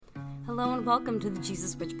Hello and welcome to the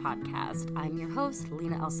Jesus Witch podcast. I'm your host,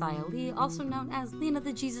 Lena Elsaya Lee, also known as Lena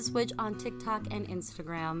the Jesus Witch on TikTok and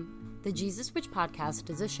Instagram. The Jesus Witch podcast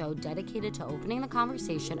is a show dedicated to opening the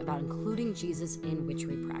conversation about including Jesus in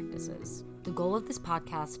witchery practices. The goal of this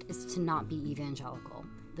podcast is to not be evangelical.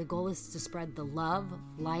 The goal is to spread the love,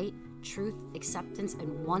 light, truth, acceptance,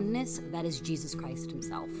 and oneness that is Jesus Christ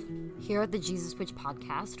himself. Here at the Jesus Witch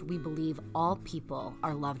podcast, we believe all people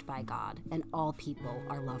are loved by God and all people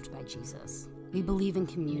are loved by Jesus. We believe in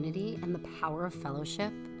community and the power of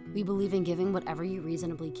fellowship. We believe in giving whatever you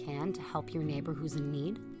reasonably can to help your neighbor who's in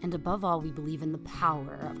need. And above all, we believe in the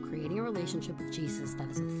power of creating a relationship with Jesus that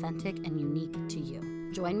is authentic and unique to you.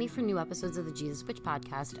 Join me for new episodes of the Jesus Witch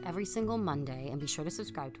podcast every single Monday, and be sure to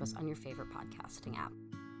subscribe to us on your favorite podcasting app.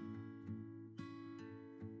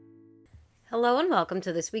 Hello and welcome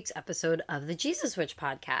to this week's episode of the Jesus Witch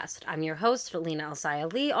podcast. I'm your host, Lena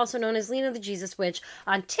Elsaya Lee, also known as Lena the Jesus Witch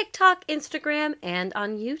on TikTok, Instagram, and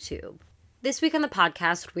on YouTube. This week on the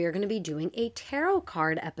podcast, we are going to be doing a tarot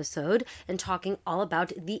card episode and talking all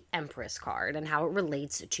about the Empress card and how it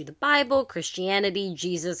relates to the Bible, Christianity,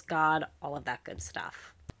 Jesus, God, all of that good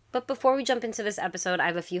stuff. But before we jump into this episode, I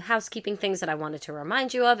have a few housekeeping things that I wanted to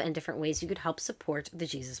remind you of and different ways you could help support the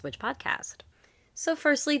Jesus Witch podcast. So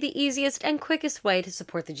firstly, the easiest and quickest way to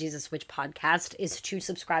support the Jesus Witch podcast is to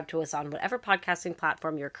subscribe to us on whatever podcasting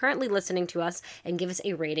platform you're currently listening to us and give us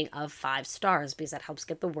a rating of 5 stars because that helps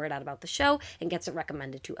get the word out about the show and gets it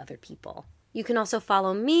recommended to other people. You can also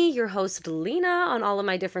follow me, your host Lena, on all of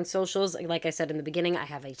my different socials. Like I said in the beginning, I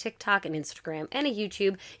have a TikTok, an Instagram, and a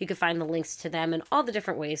YouTube. You can find the links to them and all the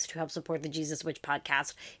different ways to help support the Jesus Witch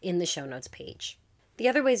podcast in the show notes page. The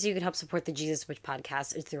other ways you can help support the Jesus Witch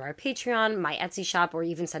podcast is through our Patreon, my Etsy shop, or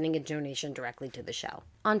even sending a donation directly to the show.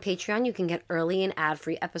 On Patreon, you can get early and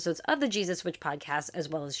ad-free episodes of the Jesus Witch podcast, as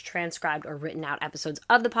well as transcribed or written out episodes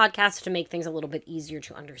of the podcast to make things a little bit easier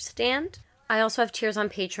to understand. I also have tiers on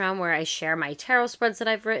Patreon where I share my tarot spreads that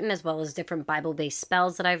I've written, as well as different Bible-based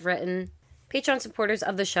spells that I've written. Patreon supporters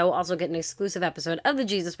of the show also get an exclusive episode of the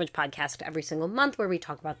Jesus Witch podcast every single month where we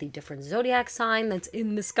talk about the different zodiac sign that's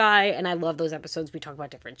in the sky, and I love those episodes. We talk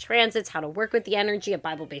about different transits, how to work with the energy, a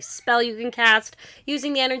Bible-based spell you can cast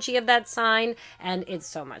using the energy of that sign, and it's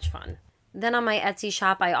so much fun. Then on my Etsy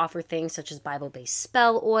shop, I offer things such as Bible-based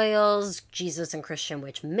spell oils, Jesus and Christian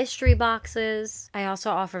Witch mystery boxes. I also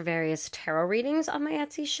offer various tarot readings on my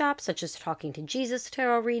Etsy shop, such as Talking to Jesus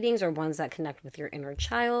tarot readings or ones that connect with your inner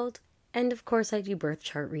child. And of course, I do birth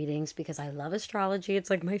chart readings because I love astrology. It's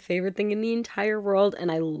like my favorite thing in the entire world.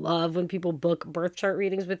 And I love when people book birth chart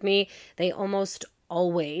readings with me. They almost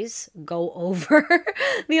always go over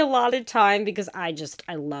the allotted time because I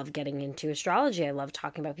love getting into astrology. I love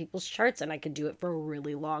talking about people's charts and I could do it for a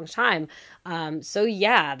really long time. So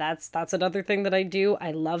yeah, that's another thing that I do.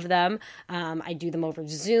 I love them. I do them over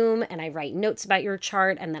Zoom and I write notes about your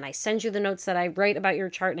chart and then I send you the notes that I write about your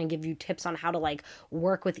chart and I give you tips on how to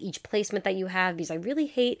work with each placement that you have because I really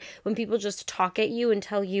hate when people just talk at you and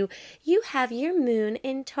tell you, you have your moon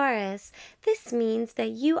in Taurus. This means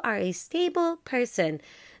that you are a stable person.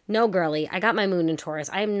 No, girly, I got my moon in Taurus.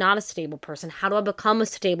 I am not a stable person. How do I become a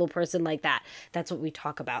stable person like that? That's what we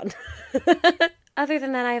talk about. Other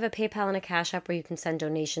than that, I have a PayPal and a Cash App where you can send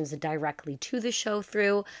donations directly to the show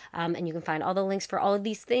through, and you can find all the links for all of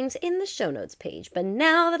these things in the show notes page. But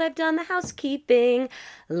now that I've done the housekeeping,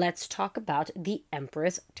 let's talk about the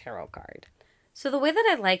Empress Tarot card. So the way that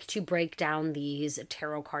I like to break down these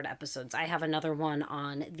tarot card episodes, I have another one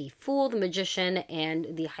on the Fool, the Magician,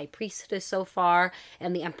 and the High Priestess so far,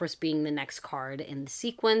 and the Empress being the next card in the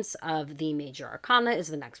sequence of the Major Arcana is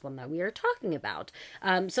the next one that we are talking about.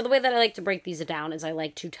 So the way that I like to break these down is I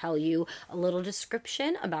like to tell you a little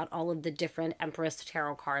description about all of the different Empress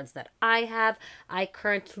tarot cards that I have. I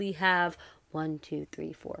currently have 1, 2,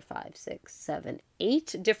 3, 4, 5, 6, 7,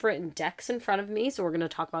 8 different decks in front of me. So we're going to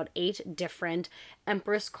talk about 8 different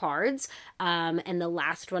Empress cards. And the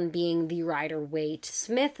last one being the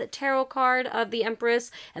Rider-Waite-Smith tarot card of the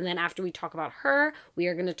Empress. And then after we talk about her, we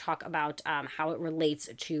are going to talk about how it relates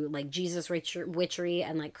to Jesus witchery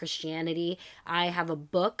and Christianity. I have a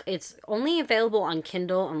book. It's only available on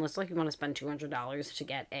Kindle unless you want to spend $200 to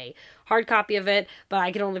get a hard copy of it. But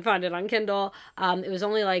I can only find it on Kindle. It was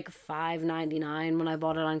only $5.99 when I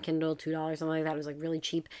bought it on Kindle, $2, something like that. It was really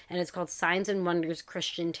cheap, and it's called Signs and Wonders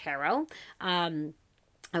Christian Tarot.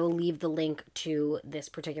 I will leave the link to this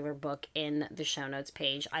particular book in the show notes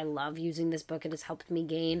page. I love using this book. It has helped me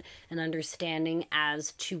gain an understanding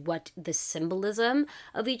as to what the symbolism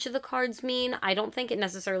of each of the cards mean. I don't think it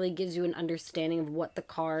necessarily gives you an understanding of what the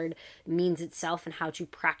card means itself and how to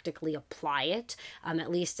practically apply it. At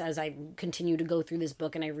least as I continue to go through this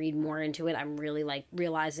book and I read more into it, I'm really like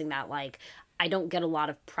realizing that like I don't get a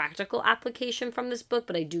lot of practical application from this book,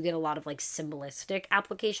 but I do get a lot of like symbolistic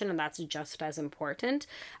application, and that's just as important.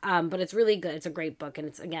 But it's really good. It's a great book, and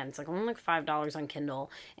it's like only like $5 on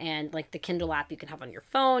Kindle, and like the Kindle app you can have on your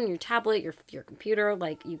phone, your tablet, your computer,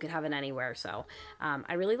 like you could have it anywhere. So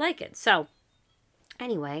I really like it. So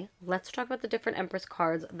anyway, let's talk about the different Empress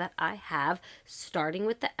cards that I have, starting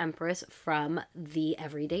with the Empress from the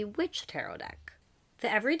Everyday Witch Tarot deck.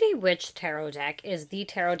 The Everyday Witch Tarot deck is the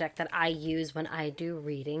tarot deck that I use when I do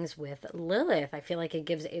readings with Lilith. I feel like it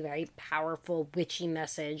gives a very powerful witchy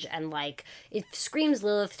message, and like it screams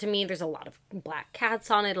Lilith to me. There's a lot of black cats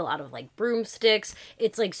on it, a lot of like broomsticks.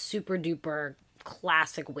 It's like super duper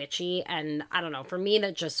classic witchy, and I don't know, for me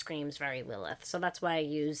that just screams very Lilith. So that's why I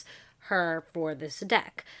use her for this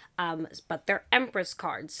deck. But they're Empress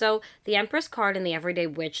cards. So the Empress card in the Everyday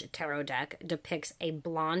Witch Tarot deck depicts a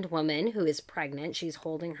blonde woman who is pregnant. She's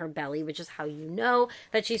holding her belly, which is how you know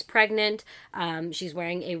that she's pregnant. She's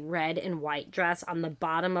wearing a red and white dress. On the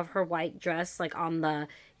bottom of her white dress, like on the,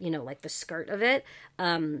 like the skirt of it,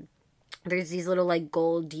 there's these little like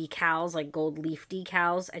gold decals, like gold leaf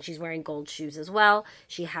decals, and she's wearing gold shoes as well.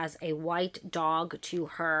 She has a white dog to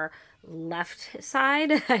her left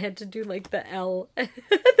side. I had to do like the L,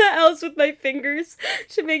 the L's with my fingers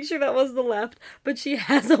to make sure that was the left. But she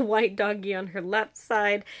has a white doggy on her left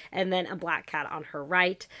side and then a black cat on her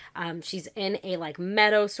right. She's in a like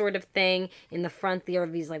meadow sort of thing. In the front there are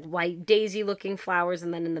these like white daisy looking flowers,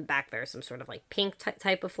 and then in the back there are some sort of like pink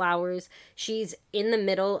type of flowers. She's in the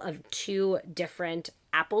middle of two different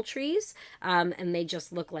apple trees, and they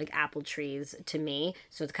just look like apple trees to me.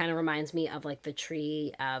 So it kind of reminds me of like the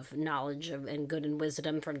tree of knowledge and good and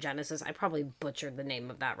wisdom from Genesis. I probably butchered the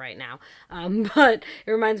name of that right now, but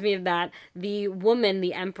it reminds me of that. The woman,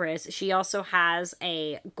 the Empress, she also has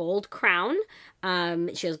a gold crown.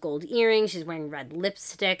 She has gold earrings, she's wearing red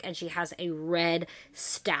lipstick, and she has a red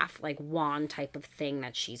staff, like wand type of thing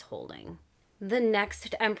that she's holding. The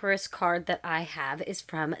next Empress card that I have is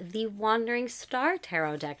from the Wandering Star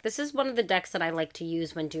Tarot deck. This is one of the decks that I like to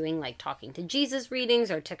use when doing like Talking to Jesus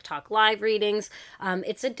readings or TikTok live readings.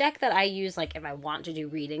 It's a deck that I use like if I want to do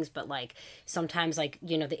readings, but like sometimes like,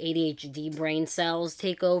 the ADHD brain cells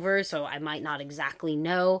take over, so I might not exactly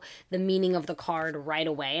know the meaning of the card right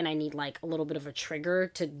away, and I need like a little bit of a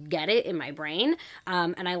trigger to get it in my brain.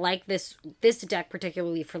 And I like this deck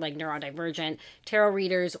particularly for like neurodivergent tarot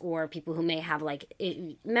readers or people who may have like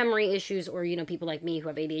memory issues, or people like me who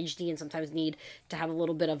have ADHD and sometimes need to have a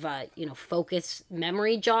little bit of a focus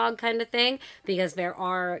memory jog kind of thing, because there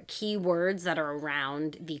are key words that are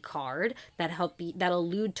around the card that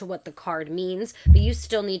allude to what the card means, but you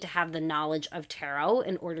still need to have the knowledge of tarot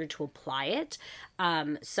in order to apply it.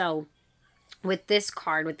 So with this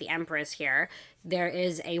card, with the Empress here, there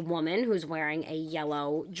is a woman who's wearing a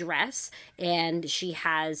yellow dress, and she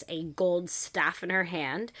has a gold staff in her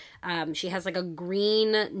hand. She has like a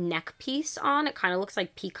green neck piece on. It kind of looks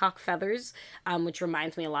like peacock feathers, which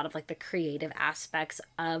reminds me a lot of like the creative aspects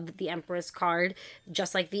of the Empress card,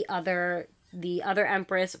 just like the other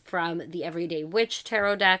Empress from the Everyday Witch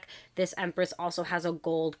Tarot deck. This Empress also has a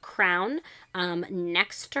gold crown.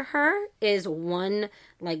 Next to her is one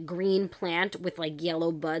like green plant with like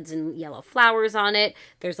yellow buds and yellow flowers on it.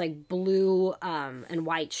 There's like blue and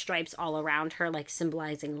white stripes all around her, like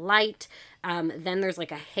symbolizing light. Then there's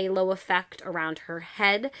like a halo effect around her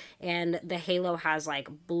head, and the halo has like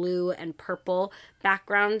blue and purple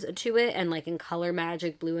backgrounds to it, and like in color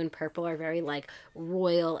magic, blue and purple are very like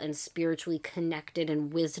royal and spiritually connected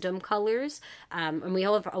and wisdom colors. And we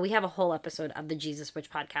have a whole episode of the Jesus Witch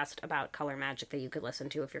podcast about color magic that you could listen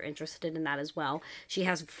to if you're interested in that as well. She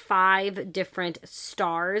has 5 different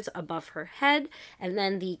stars above her head, and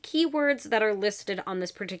then the keywords that are listed on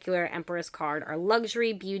this particular Empress card are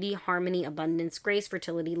luxury, beauty, harmony, abundance, grace,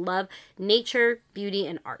 fertility, love, nature, beauty,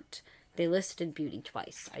 and art. They listed beauty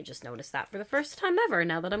twice. I just noticed that for the first time ever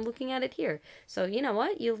now that I'm looking at it here. So you know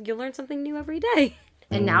what? You'll learn something new every day.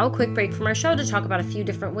 And now a quick break from our show to talk about a few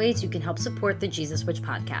different ways you can help support the Jesus Witch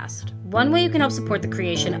podcast. One way you can help support the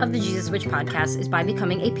creation of the Jesus Witch podcast is by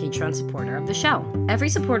becoming a Patreon supporter of the show. Every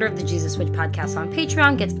supporter of the Jesus Witch podcast on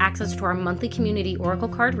Patreon gets access to our monthly community oracle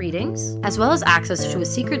card readings, as well as access to a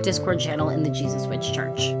secret Discord channel in the Jesus Witch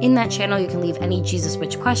Church. In that channel, you can leave any Jesus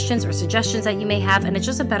Witch questions or suggestions that you may have, and it's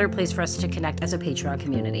just a better place for us to connect as a Patreon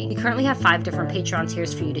community. We currently have 5 different Patreon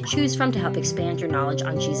tiers for you to choose from to help expand your knowledge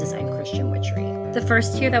on Jesus and Christian witchery. The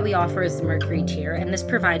first tier that we offer is the Mercury tier, and this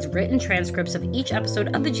provides written transcripts of each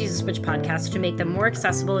episode of the Jesus Witch podcast to make them more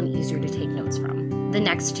accessible and easier to take notes from. The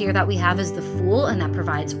next tier that we have is the Fool, and that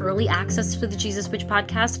provides early access to the Jesus Witch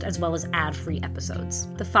podcast as well as ad-free episodes.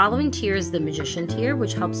 The following tier is the Magician tier,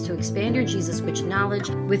 which helps to expand your Jesus Witch knowledge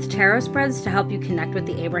with tarot spreads to help you connect with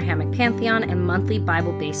the Abrahamic pantheon and monthly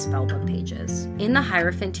Bible-based spellbook pages. In the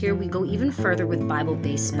Hierophant tier, we go even further with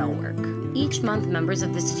Bible-based spell work. Each month, members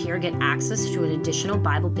of this tier get access to an additional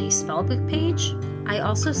Bible-based spellbook page. I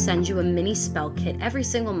also send you a mini spell kit every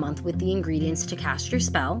single month with the ingredients to cast your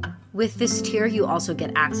spell. With this tier, you also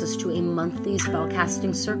get access to a monthly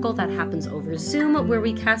spellcasting circle that happens over Zoom, where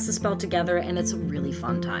we cast the spell together, and it's a really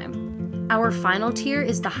fun time. Our final tier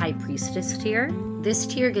is the High Priestess tier. This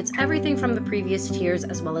tier gets everything from the previous tiers,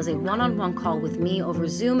 as well as a one-on-one call with me over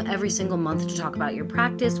Zoom every single month to talk about your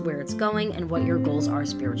practice, where it's going, and what your goals are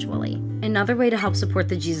spiritually. Another way to help support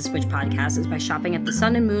the Jesus Witch podcast is by shopping at the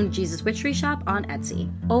Sun and Moon Jesus Witchery shop on Etsy.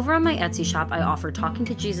 Over on my Etsy shop, I offer Talking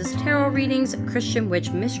to Jesus tarot readings, Christian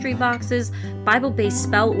witch mystery boxes, Bible-based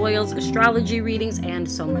spell oils, astrology readings, and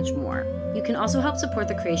so much more. You can also help support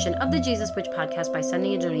the creation of the Jesus Witch podcast by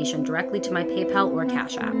sending a donation directly to my PayPal or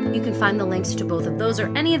Cash App. You can find the links to both of those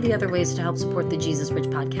or any of the other ways to help support the Jesus Witch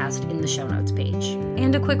podcast in the show notes page.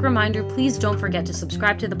 And a quick reminder, please don't forget to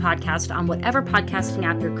subscribe to the podcast on whatever podcasting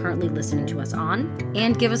app you're currently listening to us on,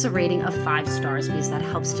 and give us a rating of 5 stars because that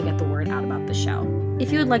helps to get the word out about the show.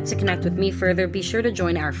 If you would like to connect with me further, be sure to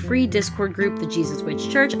join our free Discord group, the Jesus Witch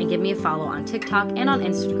Church, and give me a follow on TikTok and on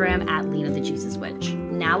Instagram at Lena the Jesus Witch.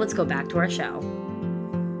 Now let's go back to our show.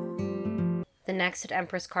 The next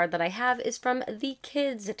Empress card that I have is from the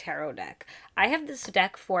Kids Tarot deck. I have this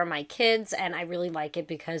deck for my kids, and I really like it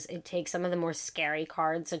because it takes some of the more scary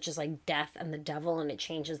cards, such as like Death and the Devil, and it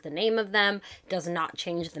changes the name of them, does not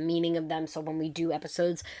change the meaning of them. So when we do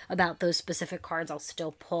episodes about those specific cards, I'll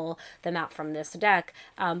still pull them out from this deck.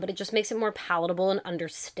 But it just makes it more palatable and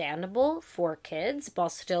understandable for kids, while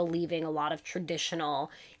still leaving a lot of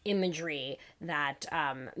traditional imagery that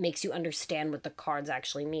makes you understand what the cards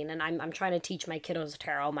actually mean. And I'm trying to teach my kiddos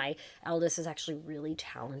tarot. My eldest is actually really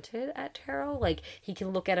talented at tarot. Like, he can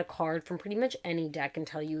look at a card from pretty much any deck and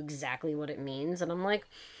tell you exactly what it means. And I'm like,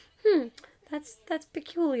 that's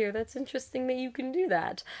peculiar. That's interesting that you can do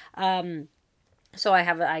that. So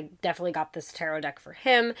I definitely got this tarot deck for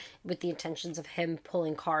him with the intentions of him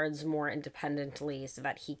pulling cards more independently so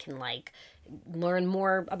that he can like learn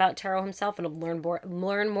more about tarot himself and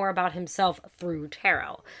learn more about himself through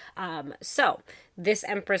tarot. So this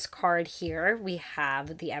Empress card here, we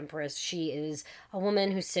have the Empress. She is a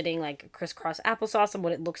woman who's sitting like crisscross applesauce on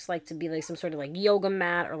what it looks like to be like some sort of like yoga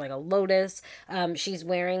mat or like a lotus. She's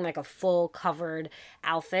wearing like a full covered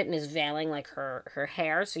outfit and is veiling like her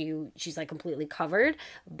hair, so she's like completely covered.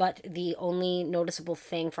 But the only noticeable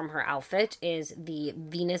thing from her outfit is the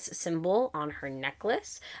Venus symbol on her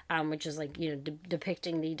necklace, which is like,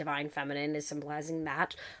 depicting the divine feminine, is symbolizing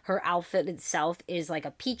that. Her outfit itself is like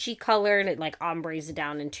a peachy color, and it like ombres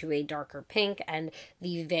down into a darker pink, and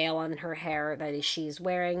the veil on her hair that she's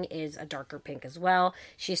wearing is a darker pink as well.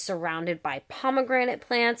 She's surrounded by pomegranate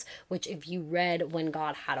plants, which if you read When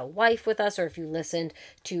God Had a Wife with us, or if you listened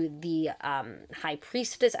to the High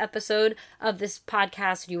Priestess episode of this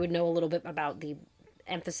podcast, you would know a little bit about the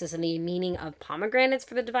emphasis and the meaning of pomegranates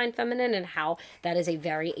for the divine feminine, and how that is a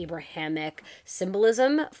very Abrahamic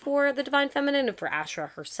symbolism for the divine feminine and for Asherah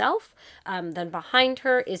herself. Then behind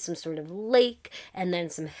her is some sort of lake, and then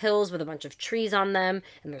some hills with a bunch of trees on them,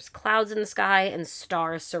 and there's clouds in the sky and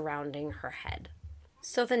stars surrounding her head.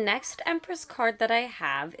 So the next Empress card that I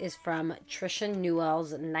have is from Trisha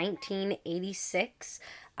Newell's 1986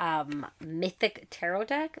 Mythic Tarot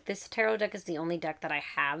deck. This tarot deck is the only deck that I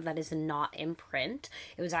have that is not in print.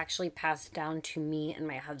 It was actually passed down to me and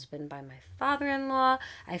my husband by my father-in-law.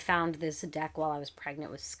 I found this deck while I was pregnant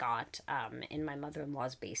with Scott in my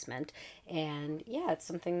mother-in-law's basement. And yeah, it's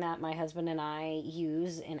something that my husband and I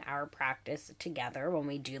use in our practice together when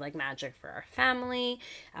we do like magic for our family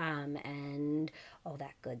and all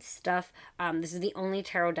that good stuff. This is the only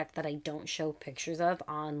tarot deck that I don't show pictures of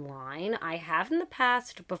online. I have in the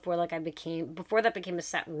past switched before before that became a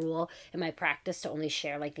set rule in my practice to only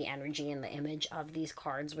share like the energy and the image of these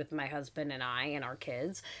cards with my husband and I and our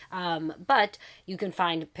kids. But you can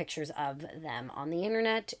find pictures of them on the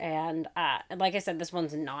internet, and like I said, this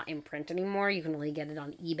one's not in print anymore. You can only get it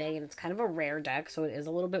on eBay, and it's kind of a rare deck, so it is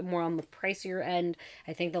a little bit more on the pricier end.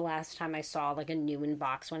 I think the last time I saw like a new in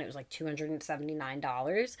box one, it was like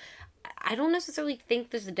 $279. I don't necessarily think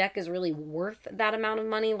this deck is really worth that amount of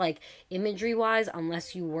money, like imagery wise,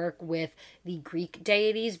 unless you work with the Greek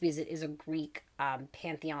deities, because it is a Greek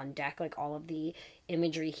pantheon deck. Like all of the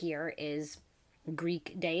imagery here is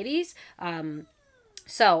Greek deities.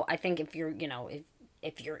 So I think if you're,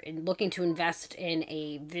 if you're looking to invest in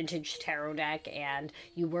a vintage tarot deck and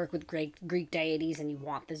you work with Greek deities and you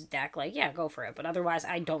want this deck, like, yeah, go for it. But otherwise,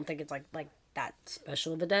 I don't think it's like that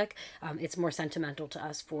special of a deck. It's more sentimental to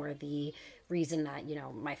us for the reason that,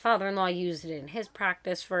 my father-in-law used it in his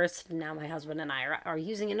practice first. And now my husband and I are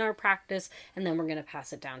using it in our practice, and then we're going to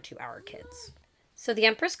pass it down to our kids. So the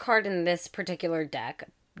Empress card in this particular deck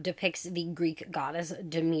depicts the Greek goddess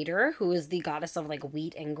Demeter, who is the goddess of like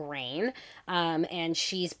wheat and grain. And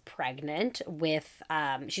she's pregnant with,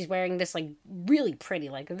 she's wearing this like really pretty,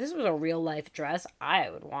 like if this was a real life dress, I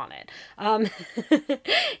would want it.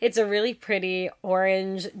 It's a really pretty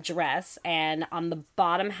orange dress, and on the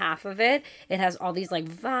bottom half of it, it has all these like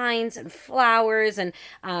vines and flowers and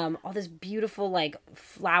all this beautiful like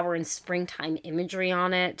flower and springtime imagery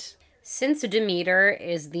on it. Since Demeter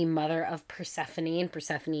is the mother of Persephone, and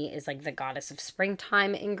Persephone is like the goddess of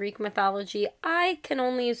springtime in Greek mythology, I can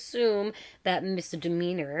only assume that Miss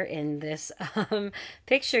Demeter in this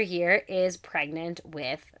picture here is pregnant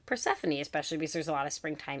with Persephone, especially because there's a lot of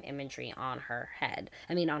springtime imagery on her head.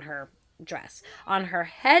 On her dress. On her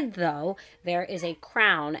head, though, there is a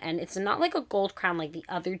crown, and it's not like a gold crown like the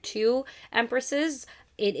other two empresses.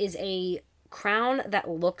 It is a crown that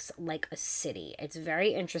looks like a city. It's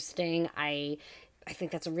very interesting. I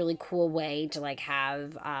think that's a really cool way to like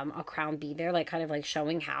have a crown be there, like kind of like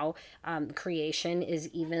showing how creation is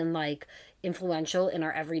even like influential in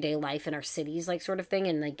our everyday life in our cities, like sort of thing,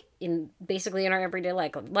 and like in basically in our everyday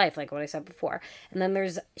life, like what I said before. And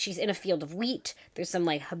then she's in a field of wheat. There's some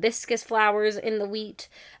like hibiscus flowers in the wheat.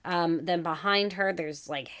 Then behind her there's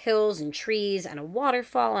like hills and trees and a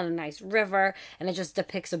waterfall and a nice river, and it just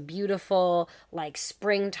depicts a beautiful like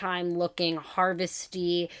springtime looking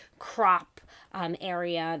harvesty crop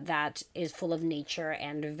area that is full of nature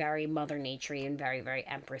and very Mother Nature-y and very, very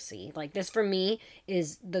Empress-y. Like this for me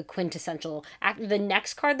is the quintessential. The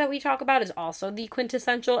next card that we talk about is also the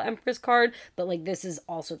quintessential Empress card, but like this is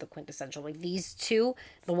also the quintessential. Like these two,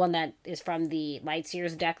 the one that is from the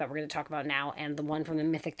Lightseers deck that we're going to talk about now, and the one from the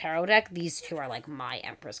Mythic Tarot deck, these two are like my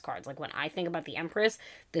Empress cards. Like when I think about the Empress,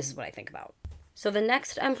 this is what I think about. So the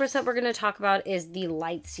next Empress that we're going to talk about is the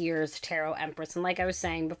Lightseers Tarot Empress. And like I was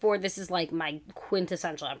saying before, this is like my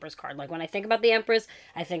quintessential Empress card. Like when I think about the Empress,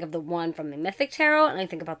 I think of the one from the Mythic Tarot, and I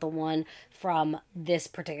think about the one from this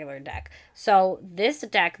particular deck. So this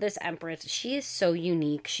deck, this Empress, she is so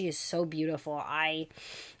unique. She is so beautiful. I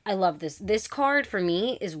love this. This card for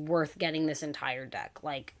me is worth getting this entire deck.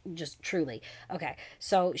 Like just truly. Okay.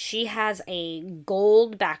 So she has a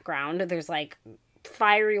gold background. There's like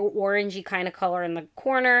fiery orangey kind of color in the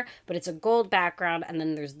corner, but it's a gold background, and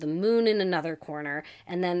then there's the moon in another corner,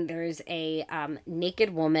 and then there's a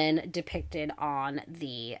naked woman depicted on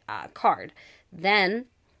the card. Then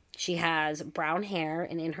she has brown hair,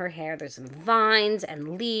 and in her hair there's some vines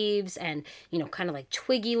and leaves and, kind of like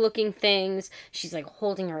twiggy looking things. She's like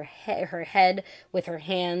holding her head with her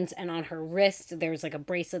hands, and on her wrist there's like a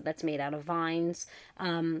bracelet that's made out of vines.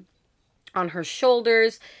 On her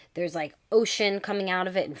shoulders, there's like ocean coming out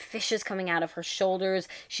of it and fishes coming out of her shoulders.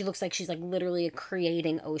 She looks like she's like literally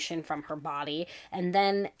creating ocean from her body. And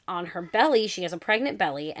then on her belly, she has a pregnant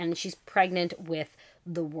belly, and she's pregnant with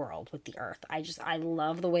the world, with the earth. I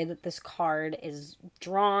love the way that this card is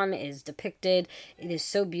drawn, is depicted. It is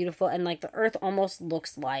so beautiful, and like the earth almost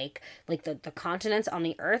looks like the continents on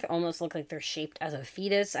the earth almost look like they're shaped as a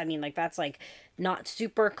fetus. Like that's like not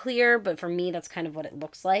super clear, but for me that's kind of what it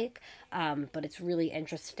looks like. But it's really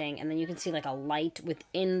interesting. And then you can see like a light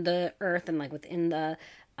within the earth and like within the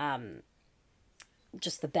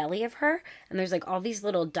just the belly of her, and there's like all these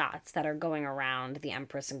little dots that are going around the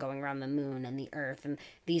Empress and going around the moon and the earth, and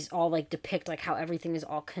these all like depict like how everything is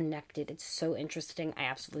all connected. It's so interesting. I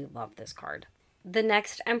absolutely love this card. The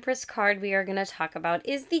next Empress card we are going to talk about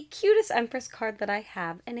is the cutest Empress card that I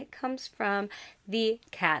have, and it comes from the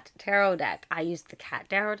Cat Tarot deck. I use the Cat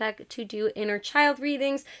Tarot deck to do inner child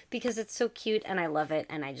readings because it's so cute and I love it,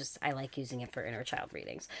 and I like using it for inner child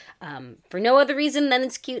readings. For no other reason than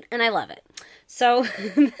it's cute and I love it. So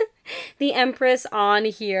the Empress on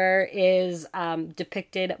here is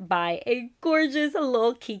depicted by a gorgeous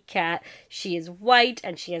little kitty cat. She is white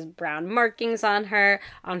and she has brown markings on her.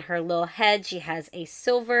 On her little head, she has a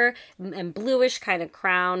silver and bluish kind of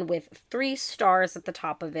crown with 3 stars at the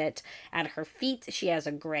top of it. At her feet, she has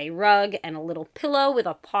a gray rug and a little pillow with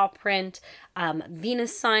a paw print,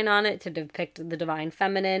 Venus sign on it to depict the divine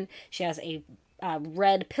feminine. She has a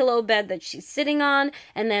red pillow bed that she's sitting on,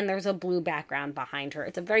 and then there's a blue background behind her.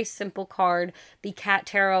 It's a very simple card. The Cat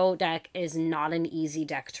Tarot deck is not an easy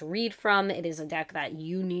deck to read from. It is a deck that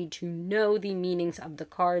you need to know the meanings of the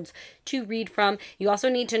cards to read from. You also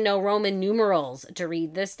need to know Roman numerals to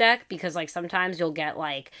read this deck, because like sometimes you'll get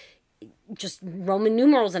like just Roman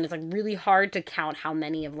numerals and it's like really hard to count how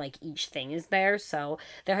many of like each thing is there. So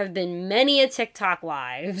there have been many a TikTok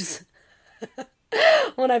lives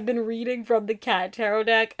when I've been reading from the Cat Tarot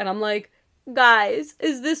deck and I'm like, guys,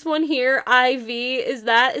 is this one here IV? Is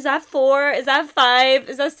that 4? Is that 5?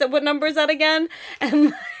 Is that, what number is that again?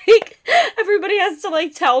 And like everybody has to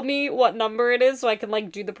like tell me what number it is so I can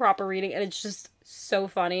like do the proper reading, and it's just so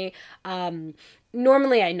funny.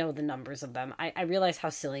 Normally I know the numbers of them. I realize how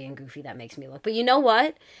silly and goofy that makes me look. But you know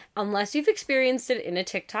what? Unless you've experienced it in a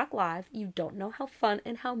TikTok live, you don't know how fun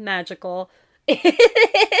and how magical it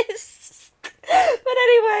is. But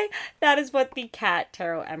anyway, that is what the Cat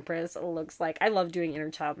Tarot Empress looks like. I love doing inner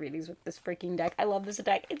child readings with this freaking deck. I love this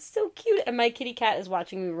deck. It's so cute. And my kitty cat is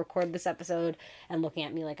watching me record this episode and looking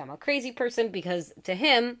at me like I'm a crazy person, because to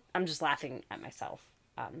him, I'm just laughing at myself.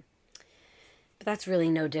 But that's really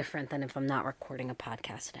no different than if I'm not recording a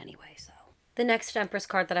podcast anyway, so. The next Empress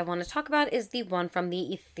card that I want to talk about is the one from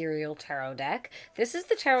the Ethereal Tarot deck. This is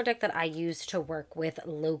the tarot deck that I use to work with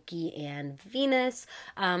Loki and Venus.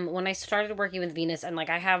 When I started working with Venus, and like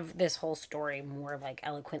I have this whole story more like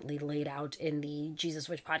eloquently laid out in the Jesus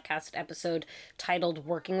Witch podcast episode titled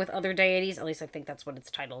Working with Other Deities. At least I think that's what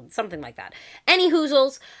it's titled. Something like that. Any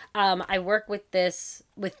hoozles, I work with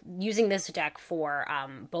using this deck for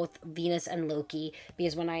both Venus and Loki,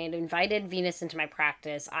 because when I had invited Venus into my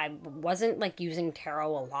practice, I wasn't like using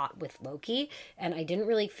tarot a lot with Loki, and I didn't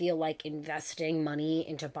really feel like investing money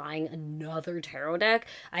into buying another tarot deck.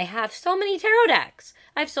 I have so many tarot decks.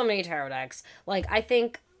 Like, I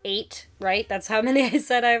think 8, right? That's how many I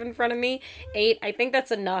said I have in front of me. 8. I think that's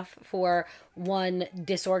enough for one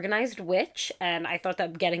disorganized witch, and I thought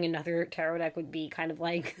that getting another tarot deck would be kind of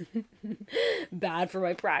like bad for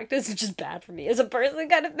my practice. It's just bad for me as a person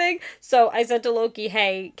kind of thing. So I said to Loki,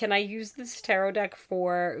 hey, can I use this tarot deck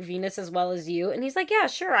for Venus as well as you? And he's like, yeah,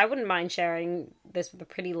 sure, I wouldn't mind sharing this with a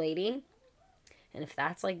pretty lady. And if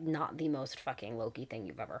that's like not the most fucking Loki thing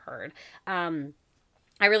you've ever heard,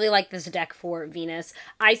 I really like this deck for Venus.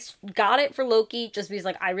 I got it for Loki just because,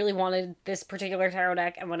 like, I really wanted this particular tarot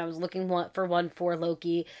deck, and when I was looking for one for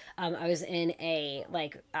Loki, I was in a,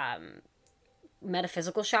 like,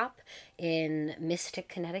 metaphysical shop in Mystic,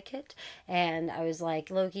 Connecticut, and I was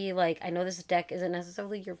like, Loki, like, I know this deck isn't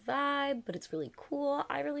necessarily your vibe, but it's really cool.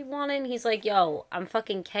 I really want it. And he's like, yo, I'm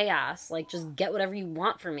fucking chaos. Like, just get whatever you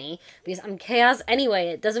want from me, because I'm chaos anyway.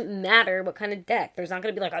 It doesn't matter what kind of deck. There's not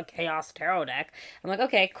going to be like a chaos tarot deck. I'm like,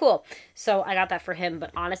 okay, cool. So I got that for him,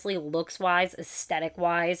 but honestly, looks-wise,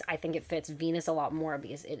 aesthetic-wise, I think it fits Venus a lot more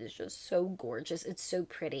because it is just so gorgeous. It's so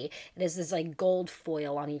pretty. It is this like gold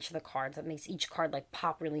foil on each of the cards that makes each card like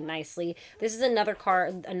pop really nicely. This is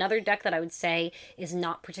another deck that I would say is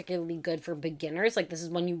not particularly good for beginners. Like, this is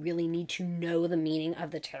one you really need to know the meaning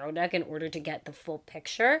of the tarot deck in order to get the full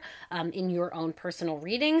picture in your own personal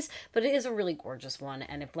readings, but it is a really gorgeous one.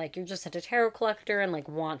 And if like you're just a tarot collector and like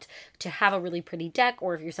want to have a really pretty deck,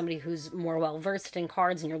 or if you're somebody who's more well versed in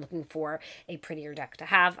cards and you're looking for a prettier deck to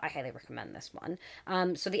have, I highly recommend this one.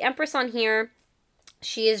 So the Empress on here,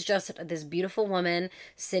 she is just this beautiful woman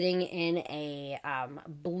sitting in a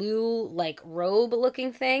blue like robe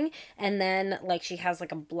looking thing, and then like she has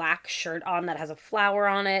like a black shirt on that has a flower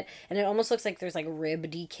on it, and it almost looks like there's like rib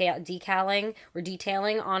detailing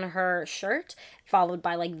on her shirt, followed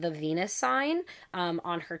by like the Venus sign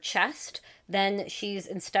on her chest. Then she's,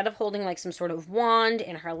 instead of holding like some sort of wand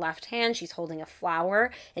in her left hand, she's holding a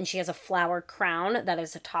flower, and she has a flower crown that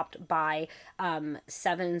is topped by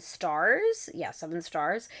 7 stars. Yeah, 7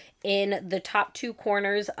 stars. In the top 2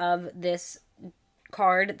 corners of this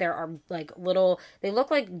card, there are like little, they look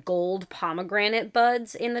like gold pomegranate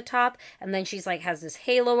buds in the top, and then she's like has this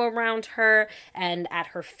halo around her, and at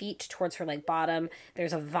her feet towards her like bottom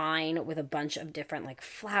there's a vine with a bunch of different like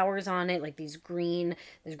flowers on it, like this green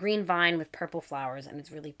vine with purple flowers, and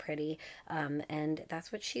it's really pretty. And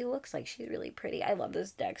that's what she looks like. She's really pretty. I love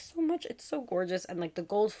this deck so much. It's so gorgeous, and like the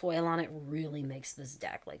gold foil on it really makes this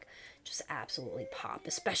deck like just absolutely pop,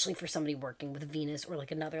 especially for somebody working with Venus or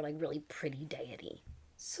like another like really pretty deity.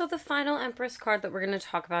 So the final Empress card that we're going to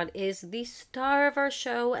talk about is the star of our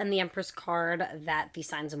show, and the Empress card that the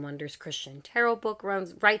Signs and Wonders Christian Tarot book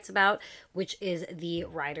writes about, which is the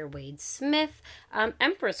Rider-Waite-Smith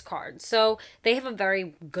Empress card. So they have a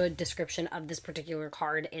very good description of this particular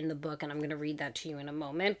card in the book, and I'm going to read that to you in a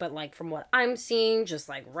moment. But like from what I'm seeing, just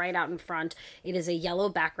like right out in front, it is a yellow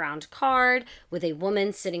background card with a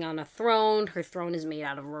woman sitting on a throne. Her throne is made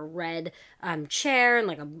out of a red chair and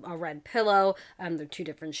like a red pillow. They're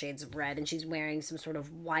two different shades of red, and she's wearing some sort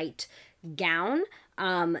of white gown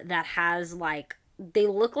that has like, they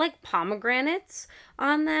look like pomegranates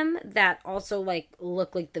on them that also like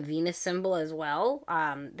look like the Venus symbol as well.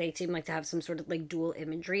 They seem like to have some sort of like dual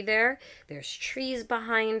imagery there. There's trees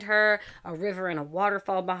behind her, a river and a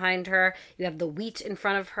waterfall behind her. You have the wheat in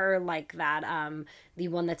front of her, like that the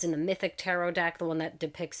one that's in the Mythic Tarot deck, the one that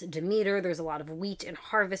depicts Demeter. There's a lot of wheat and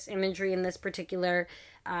harvest imagery in this particular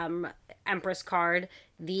Empress card.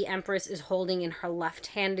 The Empress is holding in her left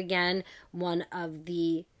hand again one of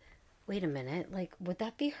the, wait a minute, like would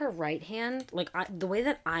that be her right hand? Like the way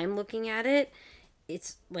that I'm looking at it,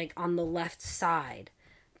 it's like on the left side,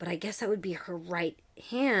 but I guess that would be her right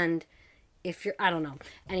hand if you're, I don't know.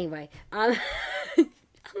 Anyway, on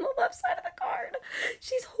the left side of the card,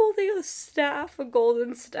 she's holding a staff, a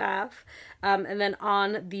golden staff, and then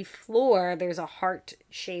on the floor there's a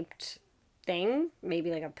heart-shaped thing, maybe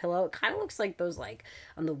like a pillow. It kind of looks like those like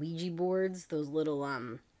on the Ouija boards, those little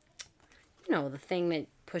the thing that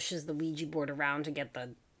pushes the Ouija board around to get the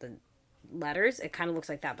letters. It kind of looks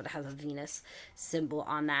like that, but it has a Venus symbol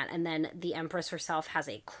on that. And then the Empress herself has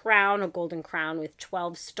a crown, a golden crown with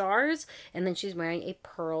 12 stars, and then she's wearing a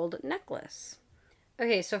pearled necklace.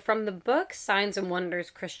 Okay, so from the book Signs and Wonders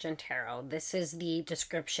Christian Tarot, this is the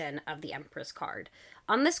description of the Empress card.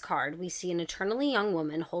 On this card, we see an eternally young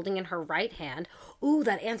woman holding in her right hand. Ooh,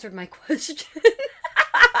 that answered my question.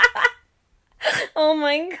 Oh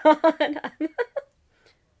my god.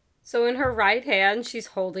 So in her right hand, she's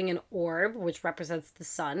holding an orb, which represents the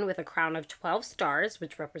sun, with a crown of 12 stars,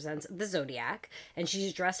 which represents the zodiac. And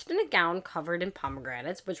she's dressed in a gown covered in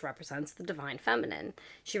pomegranates, which represents the divine feminine.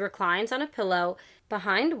 She reclines on a pillow,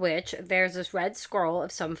 behind which there's this red scroll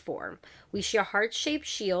of some form. We see a heart-shaped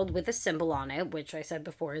shield with a symbol on it, which I said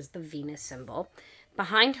before is the Venus symbol.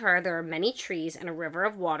 Behind her, there are many trees and a river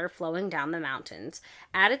of water flowing down the mountains.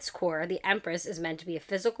 At its core, the Empress is meant to be a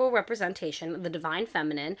physical representation of the divine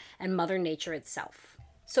feminine and Mother Nature itself.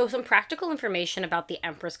 So some practical information about the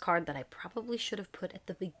Empress card that I probably should have put at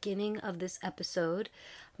the beginning of this episode.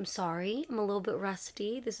 I'm sorry, I'm a little bit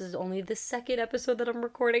rusty. This is only the second episode that I'm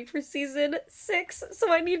recording for season 6,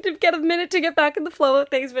 so I need to get a minute to get back in the flow of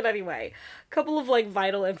things. But anyway, a couple of like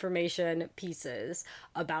vital information pieces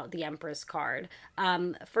about the Empress card.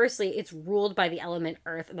 Firstly, it's ruled by the element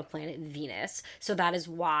Earth and the planet Venus, so that is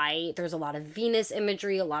why there's a lot of Venus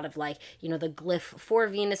imagery, a lot of like, the glyph for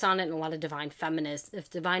Venus on it, and a lot of divine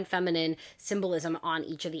feminine symbolism on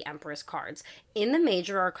each of the Empress cards. In the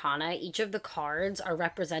major arcana, each of the cards are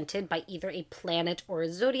represented by either a planet or a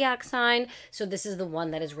zodiac sign, so this is the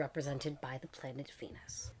one that is represented by the planet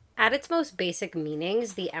Venus. At its most basic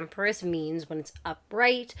meanings, the Empress means when it's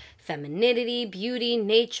upright, femininity, beauty,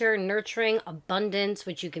 nature, nurturing, abundance,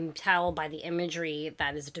 which you can tell by the imagery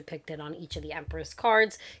that is depicted on each of the Empress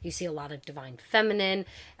cards. You see a lot of divine feminine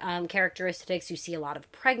characteristics. You see a lot of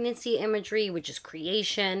pregnancy imagery, which is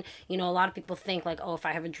creation. A lot of people think like, oh, if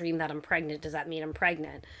I have a dream that I'm pregnant, does that mean I'm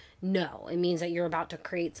pregnant? No, it means that you're about to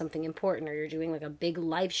create something important, or you're doing like a big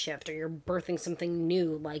life shift, or you're birthing something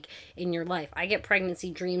new like in your life. I get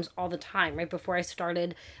pregnancy dreams all the time. Right before I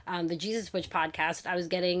started the Jesus Witch podcast, I was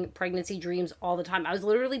getting pregnancy dreams all the time. I was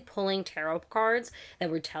literally pulling tarot cards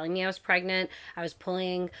that were telling me I was pregnant. I was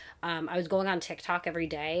going on TikTok every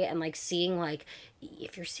day and like seeing like,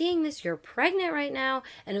 if you're seeing this, you're pregnant right now.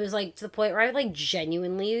 And it was like to the point where I like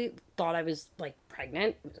genuinely thought I was like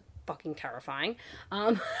pregnant. It was fucking terrifying.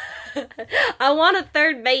 I want a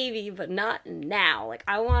third baby, but not now. Like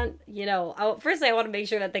I want, firstly I want to make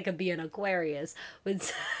sure that they could be an Aquarius.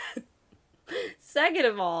 But second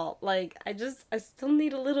of all, like I still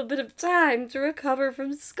need a little bit of time to recover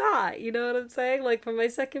from Scott. You know what I'm saying? Like for my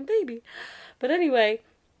second baby. But anyway,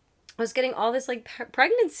 I was getting all this like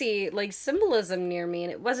pregnancy like symbolism near me,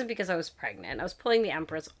 and it wasn't because I was pregnant. I was pulling the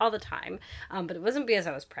Empress all the time, but it wasn't because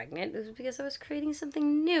I was pregnant. It was because I was creating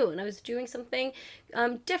something new, and I was doing something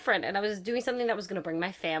different, and I was doing something that was going to bring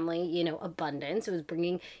my family, abundance. It was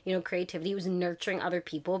bringing, creativity. It was nurturing other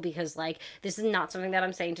people, because like this is not something that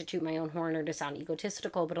I'm saying to toot my own horn or to sound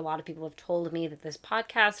egotistical, but a lot of people have told me that this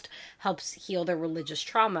podcast helps heal their religious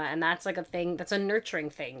trauma, and that's like a thing. That's a nurturing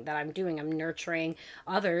thing that I'm doing. I'm nurturing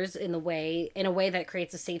others in a way that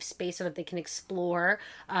creates a safe space so that they can explore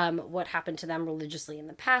what happened to them religiously in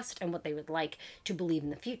the past and what they would like to believe in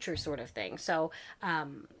the future, sort of thing. So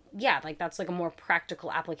yeah, like that's like a more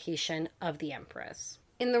practical application of the Empress.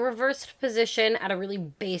 In the reversed position, at a really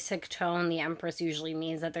basic tone, the Empress usually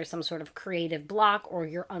means that there's some sort of creative block or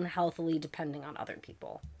you're unhealthily depending on other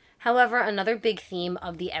people. However, another big theme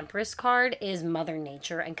of the Empress card is Mother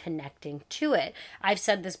Nature and connecting to it. I've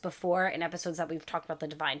said this before in episodes that we've talked about the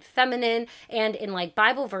Divine Feminine, and in like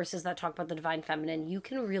Bible verses that talk about the Divine Feminine, you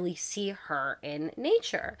can really see her in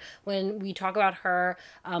nature. When we talk about her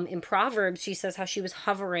in Proverbs, she says how she was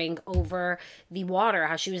hovering over the water,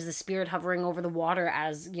 how she was the spirit hovering over the water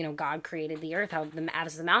as, God created the earth,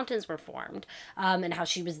 as the mountains were formed, and how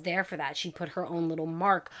she was there for that. She put her own little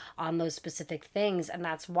mark on those specific things, and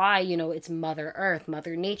that's why it's Mother Earth,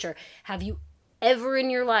 Mother Nature. Have you ever in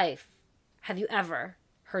your life,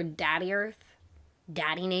 heard Daddy Earth,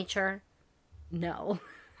 Daddy Nature? No.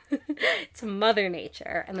 It's Mother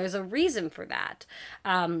Nature, and there's a reason for that.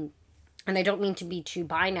 And I don't mean to be too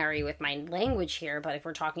binary with my language here, but if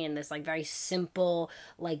we're talking in this like very simple,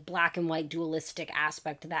 like black and white dualistic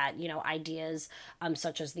aspect that, ideas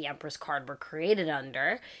such as the Empress card were created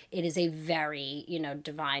under, it is a very,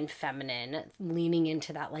 divine feminine, leaning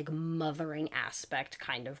into that like mothering aspect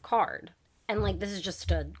kind of card. And like, this is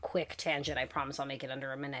just a quick tangent. I promise I'll make it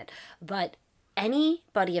under a minute. But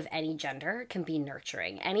anybody of any gender can be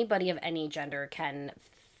nurturing. Anybody of any gender can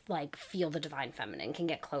like feel the divine feminine, can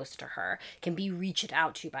get close to her, can be reached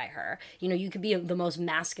out to by her. You could be the most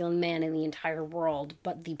masculine man in the entire world,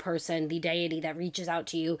 but the deity that reaches out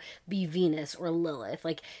to you be Venus or Lilith.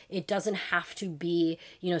 Like, it doesn't have to be,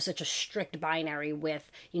 such a strict binary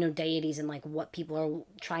with, deities and like what people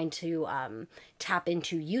are trying to tap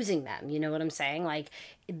into using them. You know what I'm saying? Like,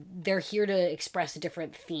 they're here to express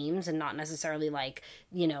different themes and not necessarily like,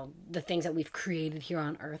 the things that we've created here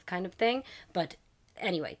on Earth kind of thing. But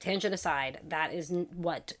anyway, tangent aside, that is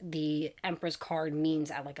what the Empress card means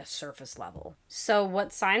at like a surface level. So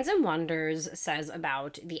what Signs and Wonders says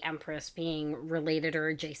about the Empress being related or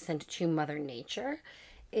adjacent to Mother Nature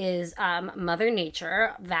is Mother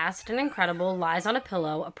Nature, vast and incredible, lies on a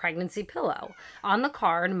pillow, a pregnancy pillow. On the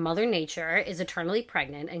card, Mother Nature is eternally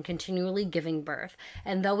pregnant and continually giving birth.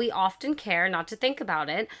 And though we often care not to think about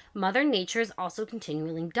it, Mother Nature is also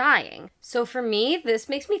continually dying. So for me, this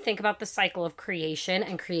makes me think about the cycle of creation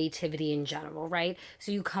and creativity in general, right?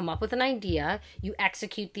 So you come up with an idea, you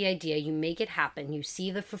execute the idea, you make it happen, you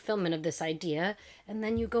see the fulfillment of this idea, and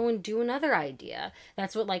then you go and do another idea.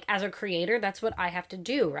 That's what, like, as a creator, that's what I have to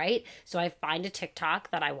do, right? So I find a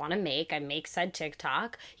TikTok that I want to make. I make said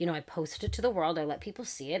TikTok. I post it to the world. I let people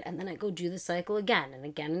see it. And then I go do the cycle again and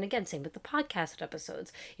again and again. Same with the podcast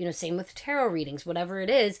episodes. Same with tarot readings, whatever it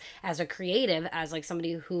is, as a creative, as like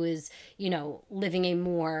somebody who is, living a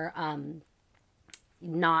more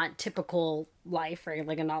not typical life, right?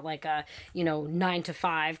 Like not like a 9 to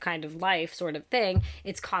 5 kind of life sort of thing.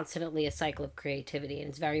 It's constantly a cycle of creativity, and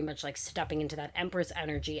it's very much like stepping into that Empress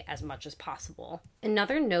energy as much as possible.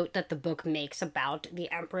 Another note that the book makes about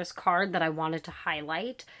the Empress card that I wanted to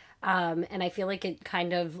highlight, and I feel like it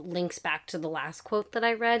kind of links back to the last quote that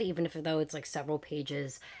I read, even if though it's like several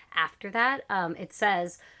pages after that. It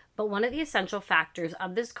says, but one of the essential factors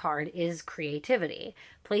of this card is creativity.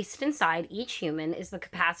 Placed inside each human is the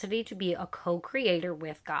capacity to be a co-creator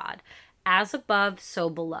with God. As above, so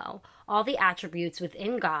below. All the attributes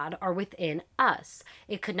within God are within us.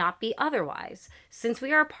 It could not be otherwise. Since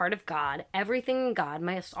we are a part of God, everything in God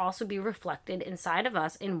must also be reflected inside of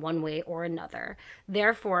us in one way or another.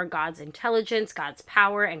 Therefore, God's intelligence, God's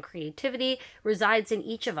power, and creativity resides in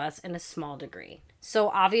each of us in a small degree. So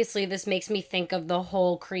obviously this makes me think of the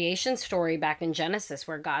whole creation story back in Genesis,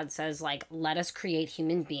 where God says, like, let us create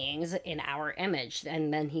human beings in our image.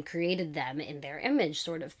 And then he created them in their image,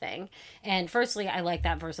 sort of thing. And firstly, I like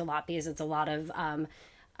that verse a lot because it's a lot of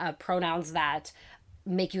pronouns that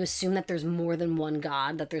make you assume that there's more than one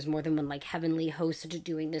God, that there's more than one like heavenly host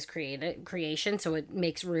doing this creation. So it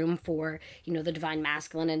makes room for, you know, the divine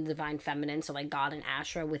masculine and the divine feminine. So like God and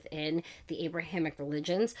Asherah within the Abrahamic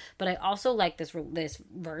religions. But I also like this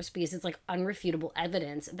verse because it's like unrefutable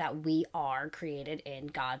evidence that we are created in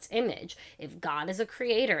God's image. If God is a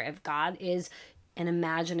creator, if God is an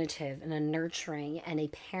imaginative and a nurturing and a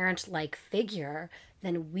parent-like figure,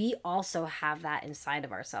 then we also have that inside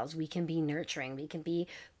of ourselves. We can be nurturing. We can be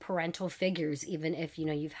parental figures, even if, you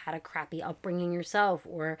know, you've had a crappy upbringing yourself,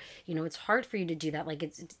 or, you know, it's hard for you to do that. Like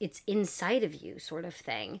it's inside of you, sort of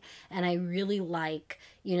thing. And I really like,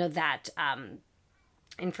 you know, that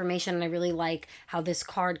information, and I really like how this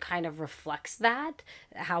card kind of reflects that,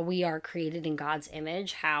 how we are created in God's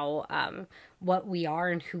image, how what we are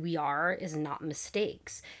and who we are is not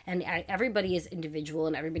mistakes, and everybody is individual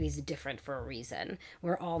and everybody's different for a reason.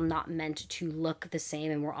 We're all not meant to look the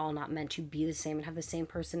same, and we're all not meant to be the same and have the same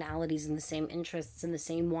personalities and the same interests and the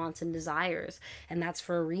same wants and desires, and that's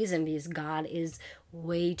for a reason, because God is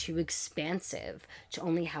way too expansive to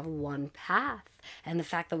only have one path. And the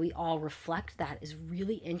fact that we all reflect that is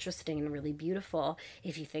really interesting and really beautiful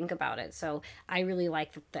if you think about it. So I really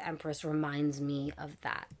like that the Empress reminds me of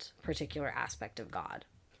that particular aspect of God.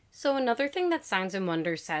 So another thing that Signs and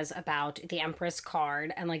Wonders says about the Empress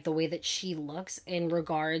card and like the way that she looks in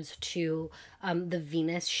regards to the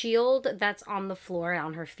Venus shield that's on the floor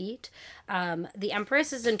on her feet. The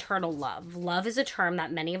Empress is internal love. Love is a term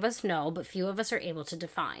that many of us know, but few of us are able to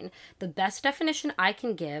define. The best definition I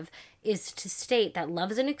can give is to state that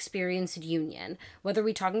love is an experienced union. Whether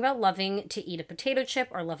we're talking about loving to eat a potato chip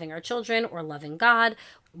or loving our children or loving God,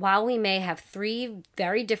 while we may have three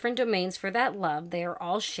very different domains for that love, they are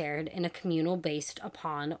all shared in a communal based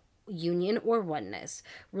upon union or oneness.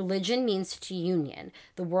 Religion means to union.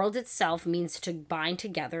 The world itself means to bind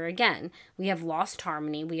together again. We have lost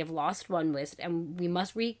harmony, we have lost oneness, and we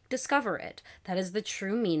must rediscover it. That is the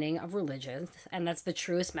true meaning of religion, and that's the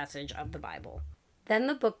truest message of the Bible. Then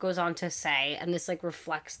the book goes on to say, and this like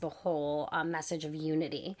reflects the whole message of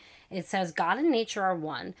unity. It says, God and nature are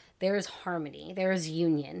one. There is harmony. There is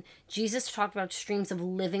union. Jesus talked about streams of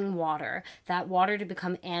living water, that water to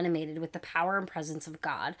become animated with the power and presence of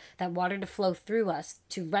God, that water to flow through us,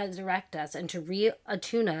 to resurrect us, and to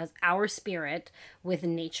reattune us, our spirit, with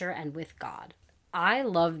nature and with God. I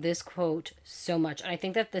love this quote so much. And I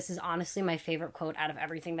think that this is honestly my favorite quote out of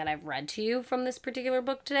everything that I've read to you from this particular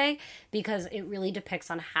book today, because it really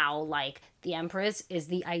depicts on how, like, the Empress is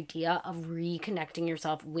the idea of reconnecting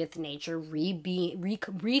yourself with nature, reclaiming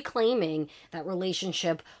that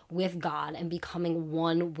relationship with God and becoming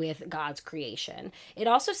one with God's creation. It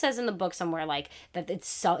also says in the book somewhere, like, that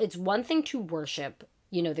it's one thing to worship,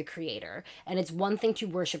 you know, the creator, and it's one thing to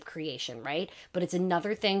worship creation, right? But it's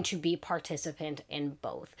another thing to be participant in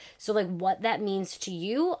both. So like what that means to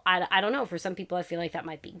you, I don't know. For some people I feel like that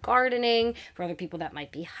might be gardening, for other people that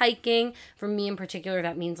might be hiking. For me in particular,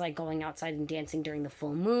 that means like going outside and dancing during the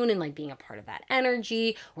full moon and like being a part of that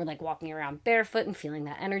energy, or like walking around barefoot and feeling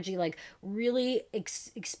that energy, like really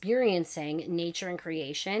experiencing nature and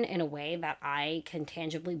creation in a way that I can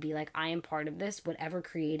tangibly be like, I am part of this. Whatever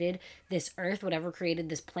created this earth, whatever created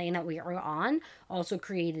this plane that we are on, also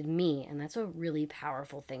created me. And that's a really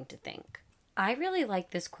powerful thing to think. I really like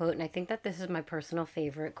this quote, and I think that this is my personal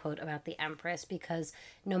favorite quote about the Empress, because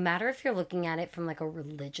no matter if you're looking at it from like a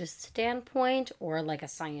religious standpoint or like a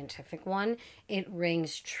scientific one, it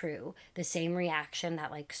rings true. The same reaction that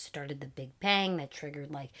like started the Big Bang, that triggered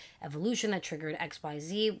like evolution, that triggered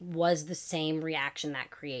XYZ, was the same reaction that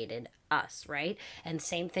created us, right? And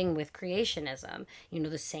same thing with creationism. You know,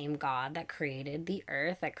 the same God that created the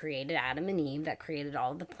earth, that created Adam and Eve, that created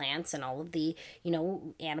all of the plants and all of the, you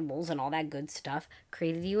know, animals and all that good stuff,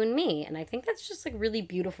 created you and me. And I think that's just like really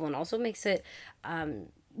beautiful, and also makes it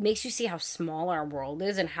makes you see how small our world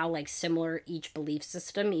is and how like similar each belief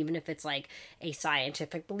system, even if it's like a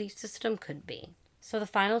scientific belief system, could be. So the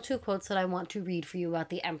final two quotes that I want to read for you about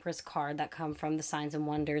the Empress card that come from the Signs and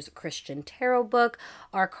Wonders Christian Tarot book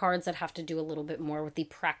are cards that have to do a little bit more with the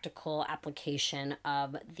practical application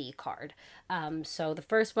of the card. So the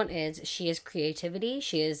first one is, she is creativity,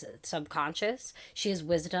 she is subconscious, she is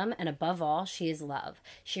wisdom, and above all, she is love.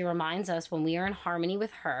 She reminds us when we are in harmony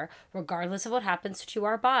with her, regardless of what happens to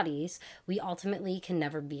our bodies, we ultimately can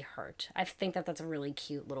never be hurt. I think that that's a really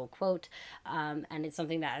cute little quote, and it's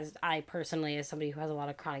something that I personally, as somebody who has a lot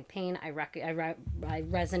of chronic pain, I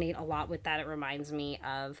resonate a lot with that. It reminds me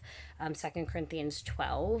of 2 Corinthians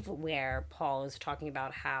 12, where Paul is talking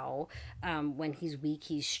about how when he's weak,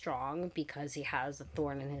 he's strong because he has a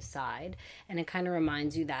thorn in his side. And it kind of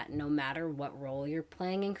reminds you that no matter what role you're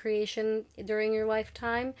playing in creation during your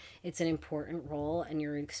lifetime, it's an important role, and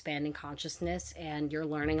you're expanding consciousness and you're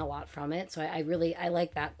learning a lot from it. So I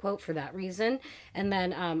like that quote for that reason. And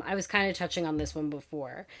then I was kind of touching on this one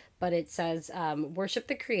before, but it says, worship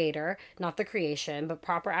the creator, not the creation, but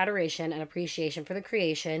proper adoration and appreciation for the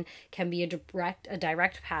creation can be a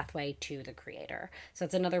direct pathway to the creator. So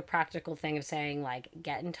it's another practical thing of saying, like,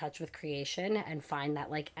 get in touch with creation and find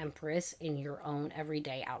that, like, Empress in your own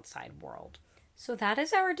everyday outside world. So that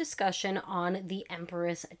is our discussion on the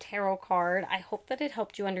Empress Tarot card. I hope that it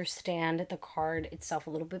helped you understand the card itself a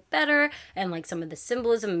little bit better, and like some of the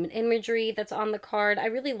symbolism and imagery that's on the card. I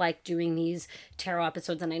really like doing these tarot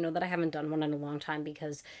episodes, and I know that I haven't done one in a long time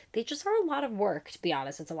because they just are a lot of work, to be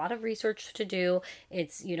honest. It's a lot of research to do.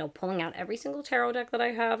 It's, pulling out every single tarot deck that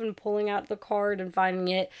I have and pulling out the card and finding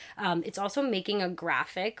it. It's also making a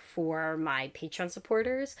graphic for my Patreon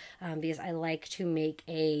supporters, because I like to make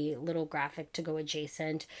a little graphic to go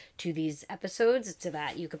adjacent to these episodes so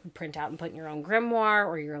that you could print out and put in your own grimoire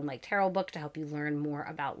or your own like tarot book to help you learn more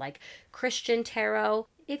about like Christian tarot.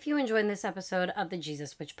 If you enjoyed this episode of the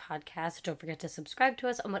Jesus Witch podcast, don't forget to subscribe to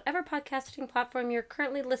us on whatever podcasting platform you're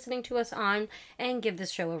currently listening to us on, and give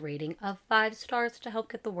this show a rating of 5 stars to help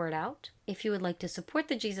get the word out. If you would like to support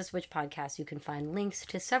the Jesus Witch podcast, you can find links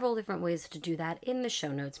to several different ways to do that in the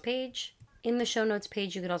show notes page. In the show notes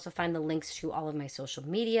page, you can also find the links to all of my social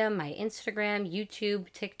media, my Instagram,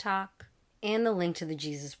 YouTube, TikTok, and the link to the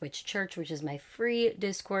Jesus Witch Church, which is my free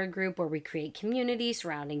Discord group where we create community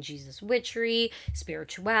surrounding Jesus witchery,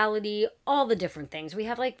 spirituality, all the different things. We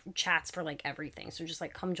have like chats for like everything. So just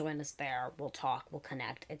like come join us there. We'll talk, we'll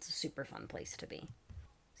connect. It's a super fun place to be.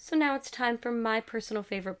 So now it's time for my personal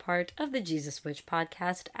favorite part of the Jesus Witch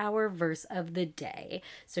podcast, our verse of the day.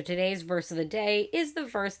 So today's verse of the day is the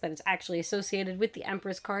verse that is actually associated with the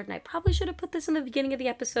Empress card, and I probably should have put this in the beginning of the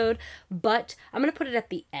episode, but I'm going to put it at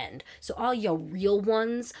the end. So all your real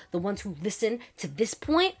ones, the ones who listen to this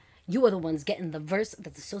point, you are the ones getting the verse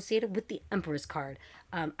that's associated with the Empress card.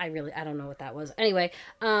 I don't know what that was. Anyway,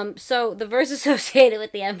 so the verse associated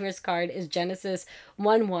with the Empress card is Genesis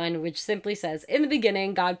 1:1, which simply says, "In the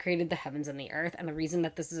beginning, God created the heavens and the earth." And the reason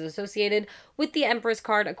that this is associated with the Empress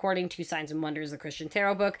card, according to Signs and Wonders, the Christian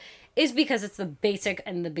Tarot book, is because it's the basic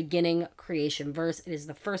and the beginning creation verse. It is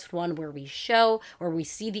the first one where we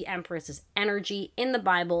see the Empress's energy in the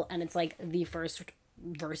Bible, and it's like the first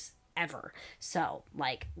verse ever. So,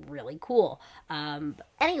 like, really cool.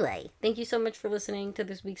 Anyway, thank you so much for listening to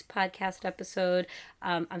this week's podcast episode.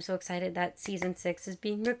 I'm so excited that season 6 is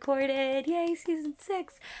being recorded. Yay, season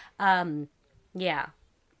 6. Yeah.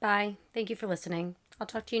 Bye. Thank you for listening. I'll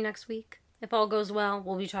talk to you next week. If all goes well,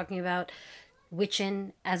 we'll be talking about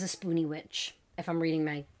witching as a spoony witch. If I'm reading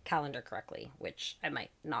my calendar correctly, which I might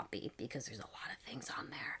not be because there's a lot of things on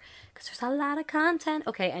there. Because there's a lot of content.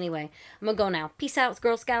 Okay, anyway, I'm gonna go now. Peace out,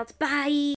 Girl Scouts. Bye!